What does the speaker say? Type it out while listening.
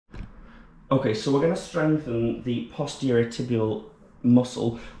Okay, so we're going to strengthen the posterior tibial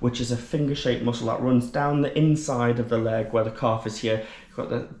muscle, which is a finger-shaped muscle that runs down the inside of the leg where the calf is here. You've got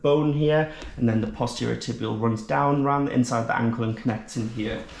the bone here, and then the posterior tibial runs down around the inside of the ankle and connects in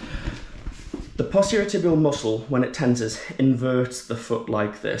here. The posterior tibial muscle, when it tenses, inverts the foot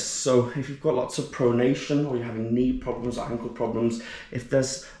like this. So if you've got lots of pronation, or you're having knee problems or ankle problems, if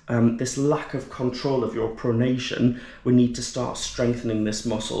there's this lack of control of your pronation, we need to start strengthening this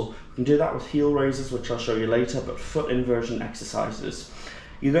muscle. We can do that with heel raises, which I'll show you later, but foot inversion exercises.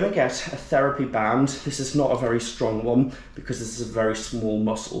 You're going to get a therapy band. This is not a very strong one because this is a very small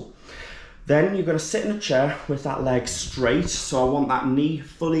muscle. Then you're going to sit in a chair with that leg straight, so I want that knee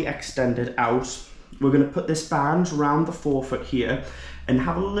fully extended out. We're going to put this band around the forefoot here and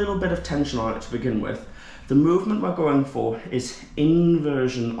have a little bit of tension on it to begin with. The movement we're going for is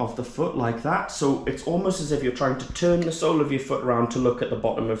inversion of the foot like that, so it's almost as if you're trying to turn the sole of your foot around to look at the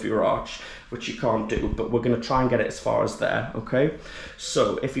bottom of your arch, which you can't do, but we're going to try and get it as far as there, okay?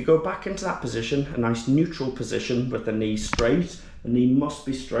 So if you go back into that position, a nice neutral position with the knee straight, the knee must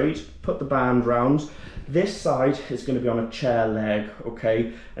be straight, put the band round. This side is going to be on a chair leg,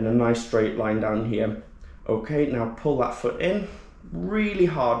 okay, and a nice straight line down here. Okay, now pull that foot in, really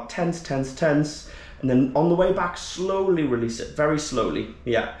hard, tense, tense, tense, and then on the way back, slowly release it, very slowly,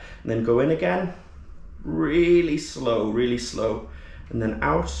 yeah. And then go in again, really slow, and then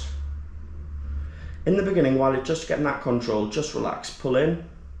out. In the beginning, while it's just getting that control, just relax, pull in,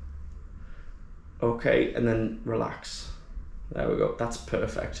 okay, and then relax. There we go, that's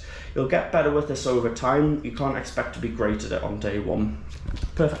perfect. You'll get better with this over time. You can't expect to be great at it on day one.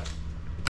 Perfect.